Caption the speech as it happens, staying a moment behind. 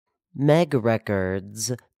Meg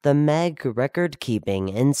Records, the Meg Record Keeping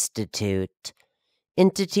Institute.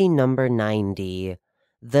 Entity number 90,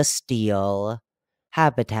 the Steel.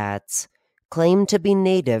 Habitats, claimed to be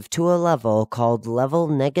native to a level called level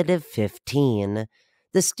 -15.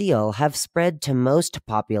 The Steel have spread to most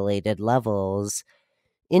populated levels.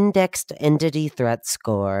 Indexed Entity Threat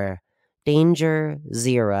Score, Danger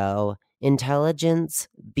 0, Intelligence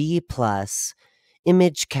B+.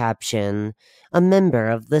 Image caption, a member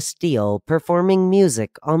of the Steel performing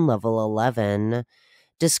music on level 11.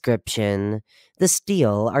 Description, the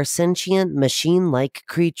Steel are sentient machine-like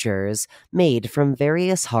creatures made from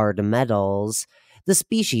various hard metals. The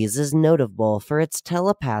species is notable for its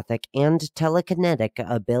telepathic and telekinetic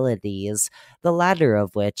abilities, the latter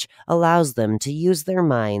of which allows them to use their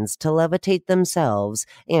minds to levitate themselves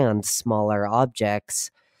and smaller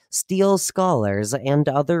objects. Steel scholars and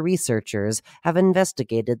other researchers have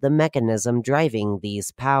investigated the mechanism driving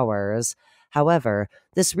these powers. However,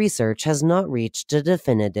 this research has not reached a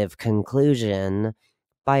definitive conclusion.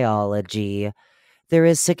 Biology. There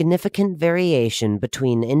is significant variation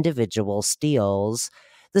between individual steels.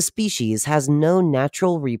 The species has no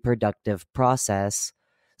natural reproductive process.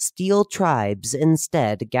 Steel tribes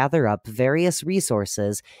instead gather up various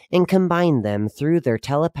resources and combine them through their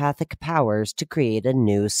telepathic powers to create a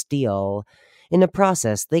new steel, in a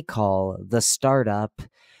process they call the startup.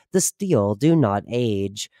 The steel do not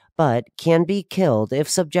age, but can be killed if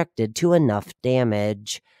subjected to enough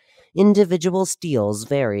damage. Individual steels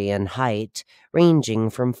vary in height, ranging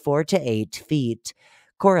from 4 to 8 feet,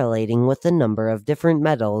 correlating with the number of different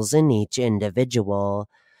metals in each individual.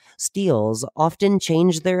 Steels often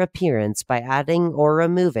change their appearance by adding or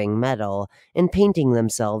removing metal and painting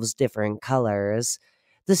themselves different colors.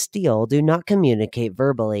 The steel do not communicate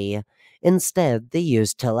verbally. Instead, they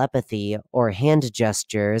use telepathy or hand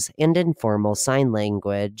gestures and informal sign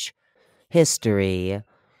language. History.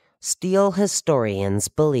 Steel historians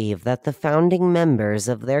believe that the founding members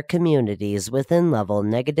of their communities within level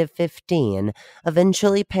 -15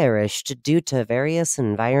 eventually perished due to various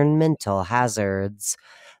environmental hazards.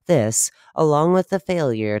 This, along with the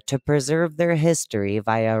failure to preserve their history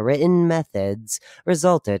via written methods,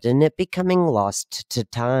 resulted in it becoming lost to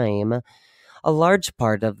time. A large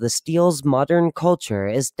part of the Steel's modern culture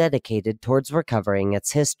is dedicated towards recovering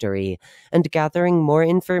its history and gathering more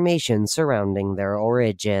information surrounding their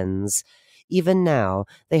origins. Even now,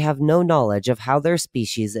 they have no knowledge of how their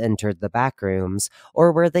species entered the Backrooms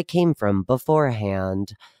or where they came from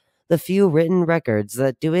beforehand. The few written records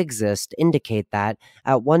that do exist indicate that,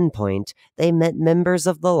 at one point, they met members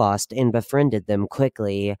of the Lost and befriended them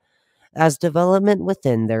quickly. As development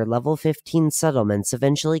within their level 15 settlements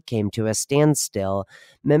eventually came to a standstill,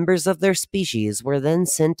 members of their species were then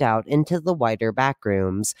sent out into the wider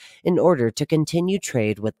Backrooms in order to continue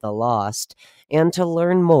trade with the Lost and to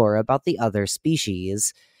learn more about the other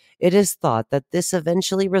species. It is thought that this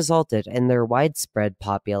eventually resulted in their widespread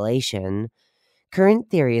population. Current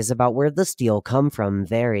theories about where the Steel come from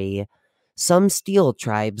vary. Some Steel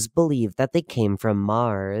tribes believe that they came from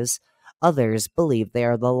Mars. Others believe they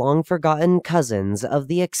are the long-forgotten cousins of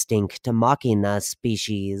the extinct Machina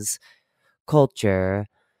species. Culture.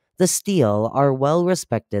 The Steel are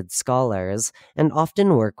well-respected scholars and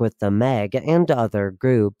often work with the Meg and other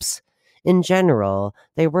groups. In general,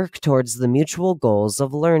 they work towards the mutual goals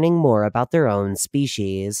of learning more about their own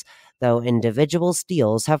species, though individual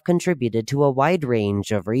Steels have contributed to a wide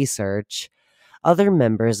range of research. Other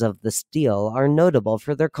members of the Steel are notable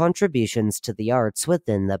for their contributions to the arts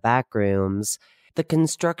within the Backrooms. The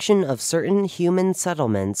construction of certain human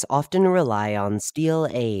settlements often rely on Steel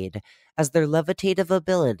aid, as their levitative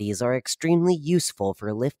abilities are extremely useful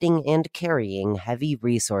for lifting and carrying heavy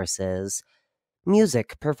resources.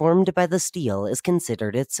 Music performed by the Steel is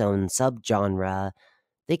considered its own subgenre.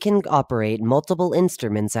 They can operate multiple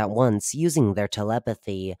instruments at once using their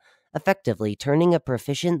telepathy, effectively turning a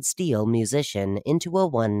proficient Steel musician into a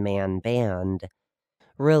one-man band.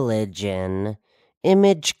 Religion.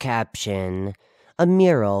 Image caption. A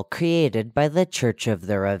mural created by the Church of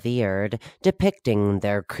the Revered, depicting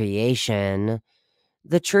their creation.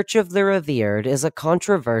 The Church of the Revered is a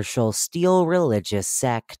controversial Steel religious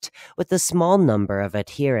sect with a small number of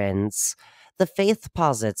adherents. The faith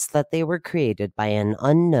posits that they were created by an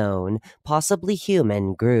unknown, possibly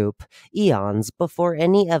human group, eons before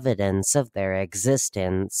any evidence of their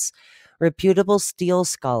existence. Reputable Steel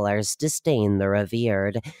scholars disdain the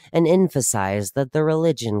Revered and emphasize that the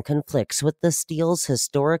religion conflicts with the Steel's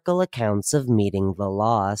historical accounts of meeting the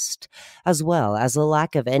lost, as well as a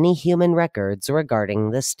lack of any human records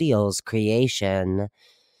regarding the Steel's creation.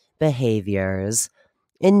 Behaviors.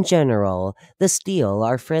 In general, the Steel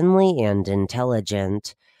are friendly and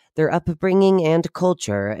intelligent. Their upbringing and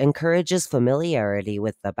culture encourages familiarity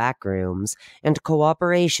with the Backrooms and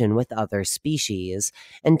cooperation with other species,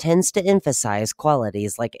 and tends to emphasize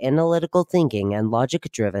qualities like analytical thinking and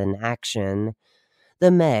logic-driven action.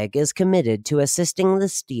 The Meg is committed to assisting the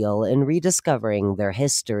Steel in rediscovering their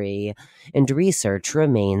history, and research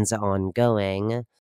remains ongoing.